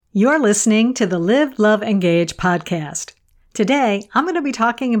You're listening to the Live, Love, Engage podcast. Today, I'm going to be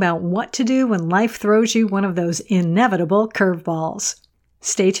talking about what to do when life throws you one of those inevitable curveballs.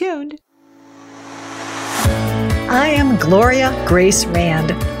 Stay tuned. I am Gloria Grace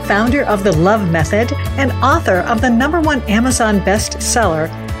Rand, founder of The Love Method and author of the #1 Amazon bestseller,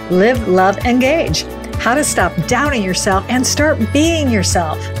 Live, Love, Engage: How to Stop Doubting Yourself and Start Being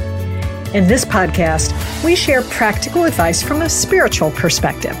Yourself. In this podcast, we share practical advice from a spiritual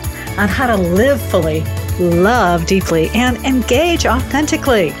perspective on how to live fully, love deeply, and engage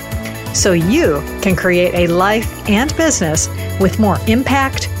authentically so you can create a life and business with more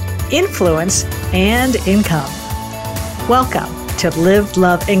impact, influence, and income. Welcome to Live,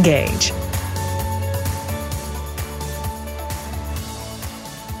 Love, Engage.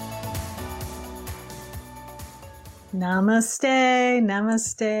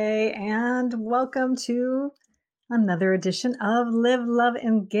 Namaste, and welcome to another edition of Live, Love,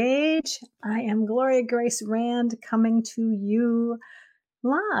 Engage. I am Gloria Grace Rand coming to you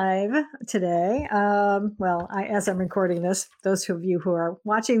live today. As I'm recording this, those of you who are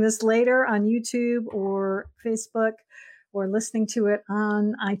watching this later on YouTube or Facebook or listening to it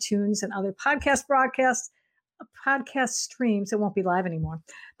on iTunes and other podcast streams, it won't be live anymore,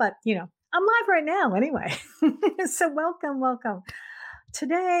 but I'm live right now anyway. So welcome.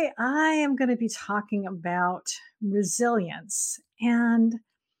 Today, I am going to be talking about resilience and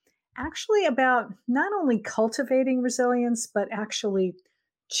actually about not only cultivating resilience, but actually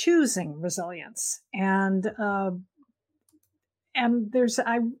choosing resilience. And I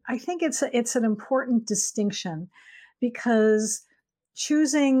think it's an important distinction because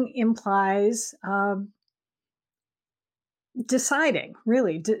choosing implies deciding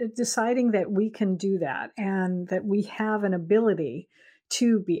that we can do that and that we have an ability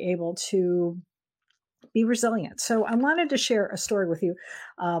to be able to be resilient. So I wanted to share a story with you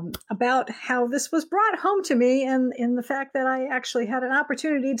about how this was brought home to me and in the fact that I actually had an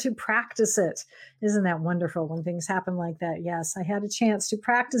opportunity to practice it. Isn't that wonderful when things happen like that? Yes, I had a chance to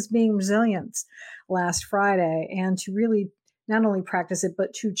practice being resilient last Friday and to really not only practice it,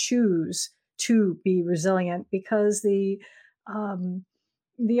 but to choose to be resilient because the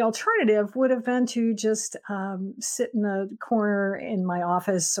alternative would have been to just sit in a corner in my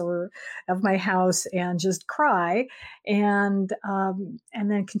office or of my house and just cry and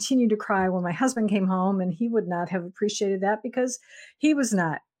then continue to cry when my husband came home, and he would not have appreciated that because he was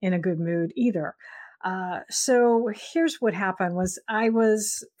not in a good mood either. So here's what happened was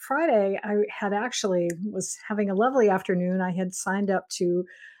Friday, I was having a lovely afternoon. I had signed up to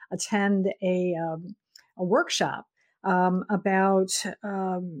attend a workshop about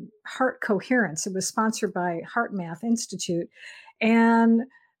heart coherence. It was sponsored by HeartMath Institute. And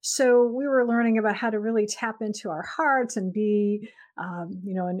so we were learning about how to really tap into our hearts and be,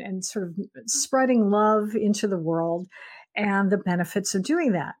 and sort of spreading love into the world and the benefits of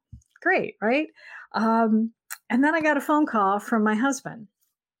doing that. Great, right? And then I got a phone call from my husband.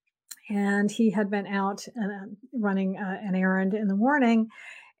 And he had been out running an errand in the morning.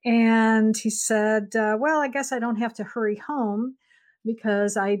 And he said, I guess I don't have to hurry home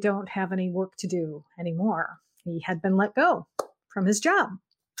because I don't have any work to do anymore. He had been let go from his job.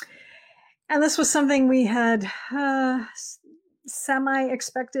 And this was something we had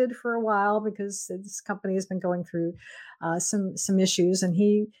semi-expected for a while because this company has been going through some issues, and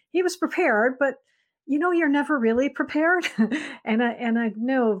he was prepared, but you're never really prepared. and I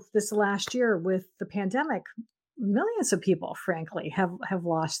know this last year with the pandemic, millions of people, frankly, have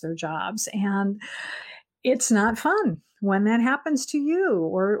lost their jobs, and it's not fun when that happens to you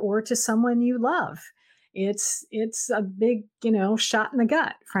or to someone you love. It's a big, shot in the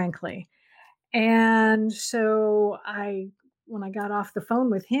gut, frankly. And so when I got off the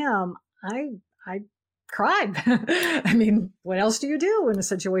phone with him, I cried. I mean, what else do you do in a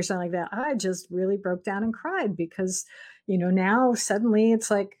situation like that? I just really broke down and cried because, now suddenly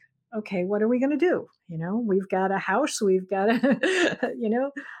it's like, okay, what are we going to do? We've got a house, we've got,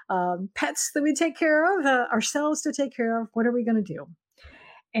 pets that we take care of, ourselves to take care of. What are we going to do?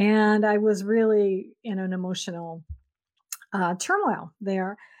 And I was really in an emotional turmoil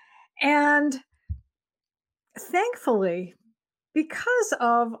there. And thankfully, because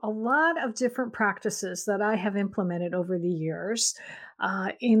of a lot of different practices that I have implemented over the years,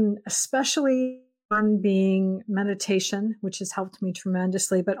 especially one being meditation, which has helped me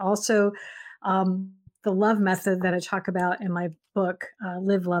tremendously, but also the love method that I talk about in my book,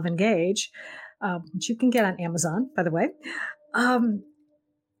 Live, Love, Engage, which you can get on Amazon, by the way.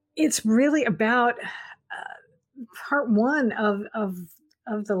 It's really about part one of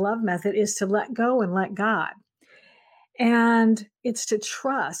the love method is to let go and let God. And it's to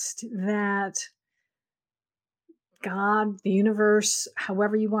trust that God, the universe,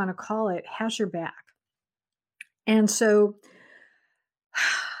 however you want to call it, has your back. And so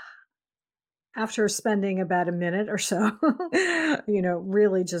after spending about a minute or so,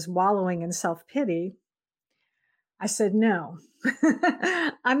 really just wallowing in self pity, I said, no,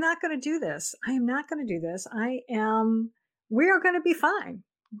 I'm not going to do this. I am not going to do this. We are going to be fine.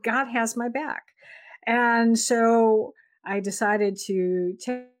 God has my back. And so I decided to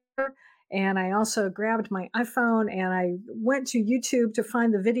take her, and I also grabbed my iPhone and I went to YouTube to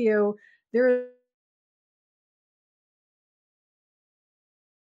find the video. There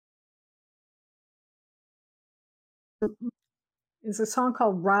is a song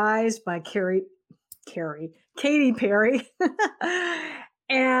called Rise by Katy Perry.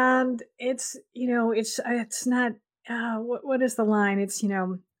 And it's not, what is the line? It's,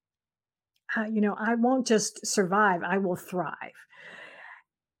 I won't just survive, I will thrive.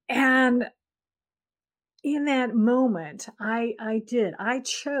 And in that moment, I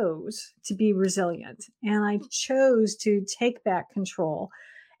chose to be resilient, and I chose to take back control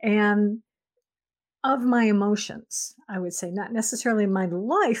and of my emotions. I would say not necessarily my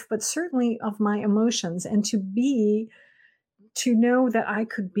life, but certainly of my emotions, and to know that I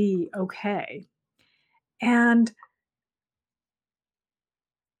could be okay. And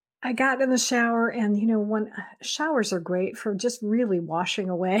I got in the shower, and when showers are great for just really washing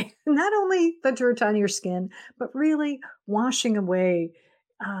away not only the dirt on your skin, but really washing away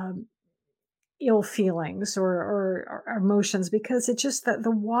um, ill feelings or emotions, because it just the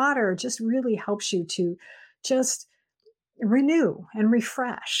water just really helps you to just renew and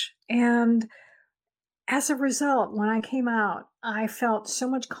refresh. And as a result, when I came out, I felt so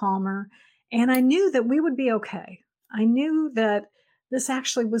much calmer, and I knew that we would be okay. I knew that this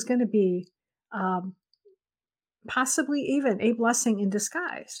actually was going to be um, possibly even a blessing in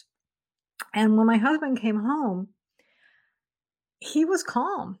disguise. And when my husband came home, he was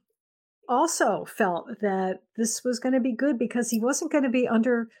calm. Also felt that this was going to be good because he wasn't going to be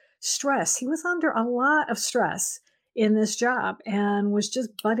under stress. He was under a lot of stress in this job and was just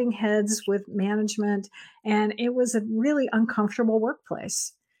butting heads with management. And it was a really uncomfortable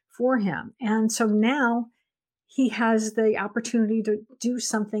workplace for him. And so now he has the opportunity to do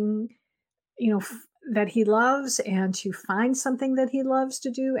something, that he loves, and to find something that he loves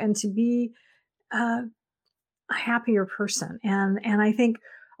to do, and to be uh, a happier person. And I think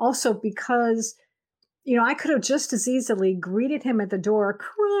also because I could have just as easily greeted him at the door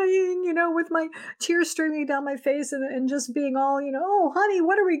crying, with my tears streaming down my face, and just being all, oh, honey,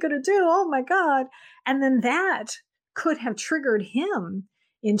 what are we going to do? Oh my God. And then that could have triggered him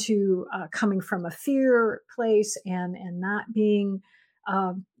into coming from a fear place, and not being,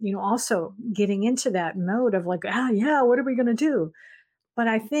 also getting into that mode of like, yeah, what are we going to do? But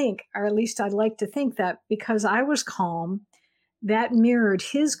I think, or at least I'd like to think, that because I was calm, that mirrored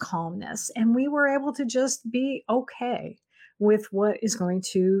his calmness, and we were able to just be okay with what is going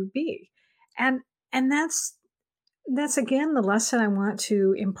to be. And that's again the lesson I want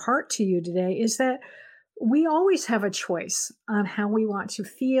to impart to you today, is that we always have a choice on how we want to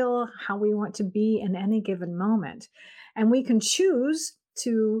feel, how we want to be in any given moment. And we can choose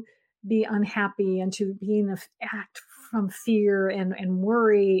to be unhappy and to be in act from fear and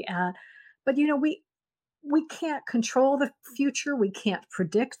worry. But we can't control the future. We can't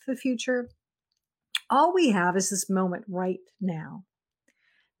predict the future. All we have is this moment right now.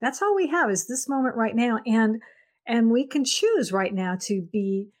 That's all we have, is this moment right now. And we can choose right now to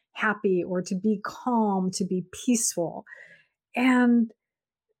be happy, or to be calm, to be peaceful, and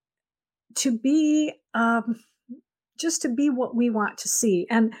to be just to be what we want to see.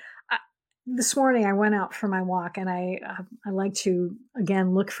 And I, this morning I went out for my walk, and I like to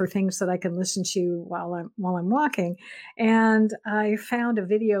again look for things that I can listen to while I'm walking. And I found a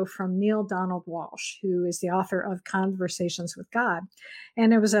video from Neil Donald Walsh, who is the author of Conversations with God.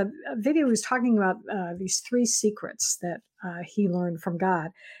 And it was a video. He was talking about these three secrets that he learned from God.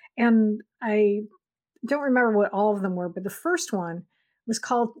 And I don't remember what all of them were, but the first one was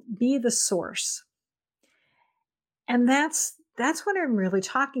called "Be the Source." And that's what I'm really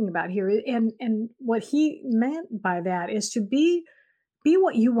talking about here. And what he meant by that is to be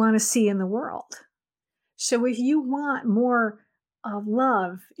what you want to see in the world. So if you want more of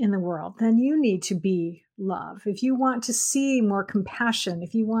love in the world, then you need to be love. If you want to see more compassion,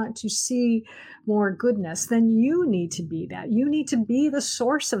 if you want to see more goodness, then you need to be that. You need to be the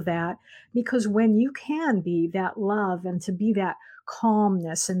source of that, because when you can be that love and to be that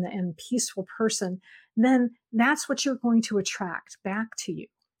calmness and peaceful person, then that's what you're going to attract back to you.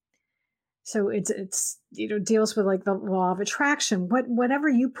 So it's deals with like the law of attraction. Whatever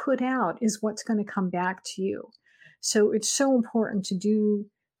you put out is what's going to come back to you. So it's so important to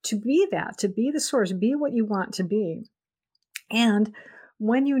be the source, be what you want to be. And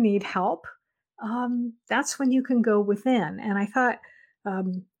when you need help, that's when you can go within. And I thought,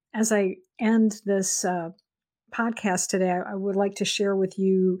 as I end this podcast today, I would like to share with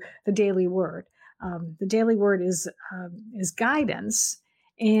you the daily word. The daily word is guidance,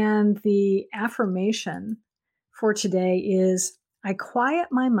 and the affirmation for today is, I quiet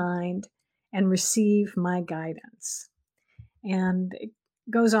my mind and receive my guidance. And it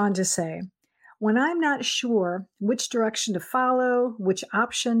goes on to say, when I'm not sure which direction to follow, which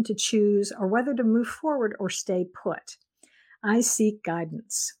option to choose, or whether to move forward or stay put, I seek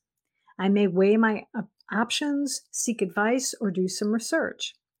guidance. I may weigh my options, seek advice, or do some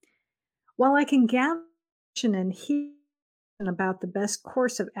research. While I can gather and hear about the best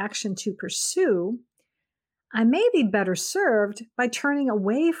course of action to pursue, I may be better served by turning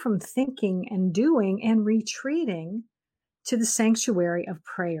away from thinking and doing and retreating to the sanctuary of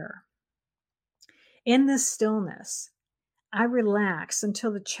prayer. In this stillness, I relax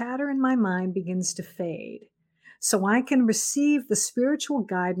until the chatter in my mind begins to fade, so I can receive the spiritual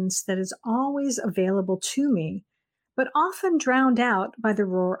guidance that is always available to me, but often drowned out by the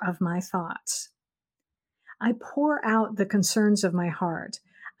roar of my thoughts. I pour out the concerns of my heart.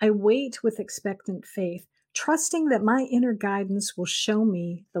 I wait with expectant faith, trusting that my inner guidance will show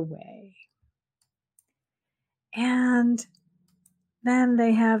me the way. And then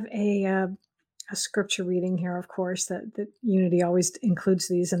they have a scripture reading here, of course, that Unity always includes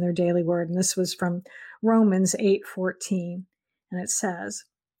these in their daily word. And this was from Romans 8:14. And it says,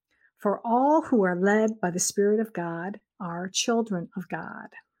 for all who are led by the Spirit of God are children of God.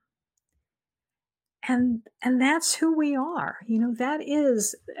 And that's who we are. That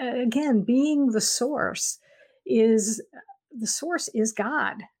is, again, being the source is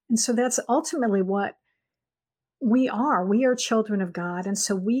God. And so that's ultimately what we are. We are children of God. And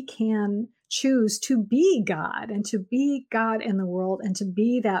so we can choose to be God and to be God in the world and to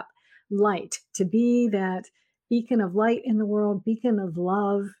be that light, to be that beacon of light in the world, beacon of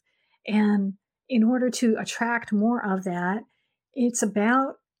love. And in order to attract more of that, it's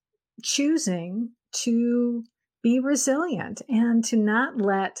about choosing to be resilient and to not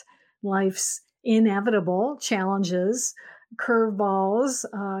let life's inevitable challenges, curveballs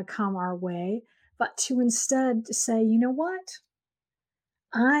come our way, but to instead say, you know what?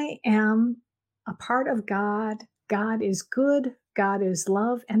 I am a part of God. God is good. God is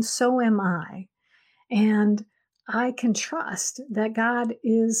love. And so am I. And I can trust that God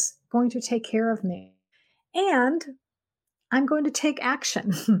is going to take care of me. And I'm going to take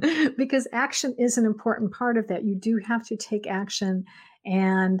action because action is an important part of that. You do have to take action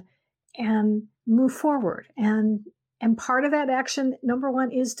and move forward. And part of that action, number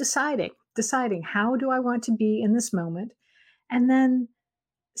one, is deciding how do I want to be in this moment, and then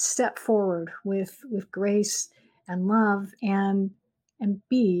step forward with grace and love and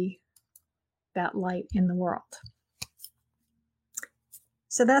be that light in the world.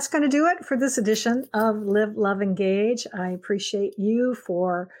 So that's going to do it for this edition of Live, Love, Engage. I appreciate you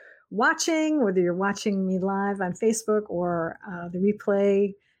for watching, whether you're watching me live on Facebook or the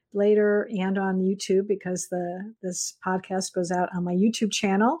replay later and on YouTube, because this podcast goes out on my YouTube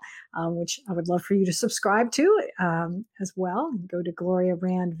channel, which I would love for you to subscribe to as well. Go to Gloria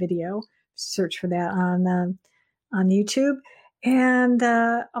Rand Video, search for that on YouTube. And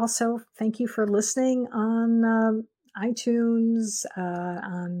also, thank you for listening on iTunes,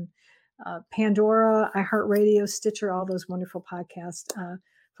 on Pandora, iHeartRadio, Stitcher, all those wonderful podcast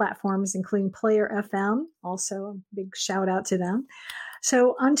platforms, including Player FM. Also, a big shout out to them.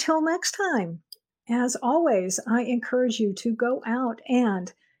 So until next time, as always, I encourage you to go out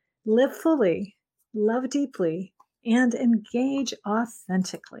and live fully, love deeply, and engage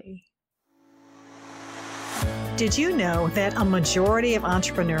authentically. Did you know that a majority of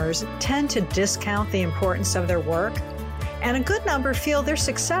entrepreneurs tend to discount the importance of their work? And a good number feel their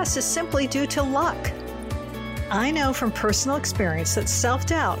success is simply due to luck. I know from personal experience that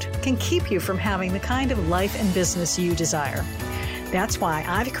self-doubt can keep you from having the kind of life and business you desire. That's why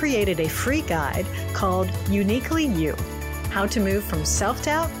I've created a free guide called Uniquely You: How to Move from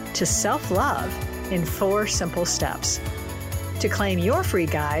Self-Doubt to Self-Love in 4 simple steps. To claim your free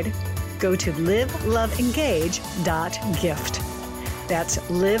guide, go to liveloveengage.gift. That's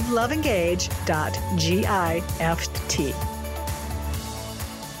liveloveengage.gift.